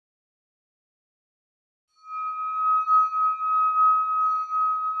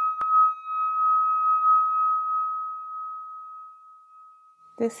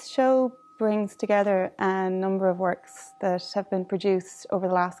This show brings together a number of works that have been produced over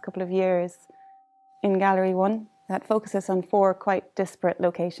the last couple of years in Gallery 1 that focuses on 4 quite disparate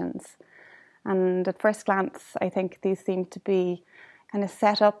locations. And at first glance, I think these seem to be kind of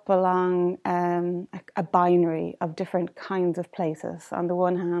set up along a binary of different kinds of places. On the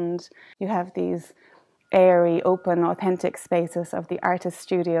one hand, you have these airy, open, authentic spaces of the artist's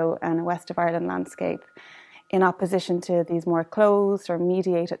studio and a West of Ireland landscape, in opposition to these more closed or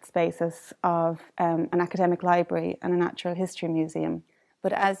mediated spaces of an academic library and a natural history museum.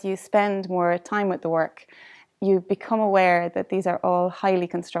 But as you spend more time with the work, you become aware that these are all highly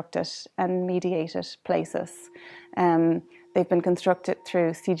constructed and mediated places. They've been constructed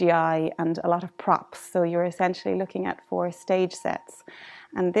through CGI and a lot of props, so you're essentially looking at 4 stage sets.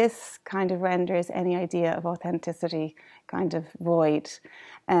 And this kind of renders any idea of authenticity kind of void.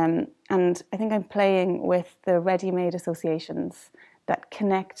 And I think I'm playing with the ready-made associations that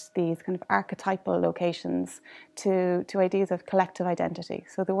connect these kind of archetypal locations to ideas of collective identity.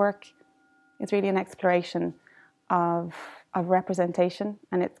 So the work is really an exploration of representation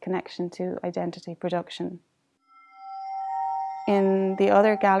and its connection to identity production. In the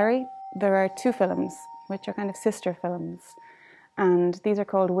other gallery, there are 2 films, which are kind of sister films. And these are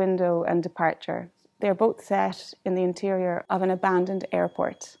called Window and Departure. They're both set in the interior of an abandoned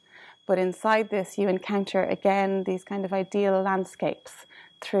airport. But inside this, you encounter again these kind of ideal landscapes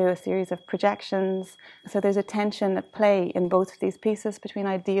through a series of projections. So there's a tension at play in both of these pieces between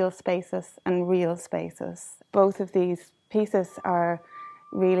ideal spaces and real spaces. Both of these pieces are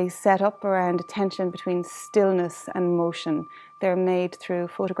really set up around a tension between stillness and motion. They're made through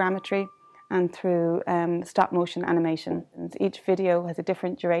photogrammetry and through stop motion animation. And each video has a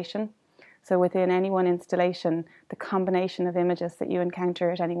different duration. So within any one installation, the combination of images that you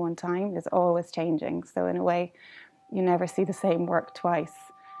encounter at any one time is always changing. So in a way, you never see the same work twice.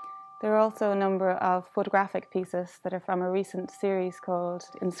 There are also a number of photographic pieces that are from a recent series called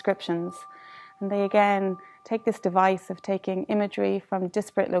Inscriptions. And they again take this device of taking imagery from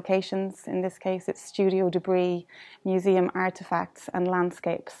disparate locations. In this case, it's studio debris, museum artifacts, and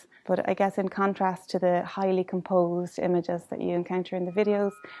landscapes. But I guess in contrast to the highly composed images that you encounter in the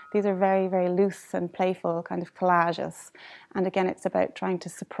videos, these are very, very loose and playful kind of collages. And again, it's about trying to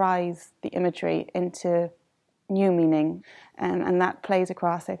surprise the imagery into new meaning. And that plays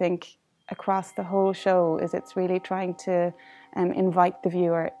across, I think, across the whole show, is it's really trying to invite the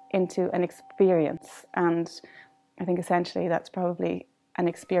viewer into an experience. And I think essentially that's probably an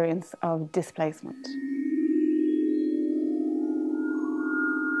experience of displacement.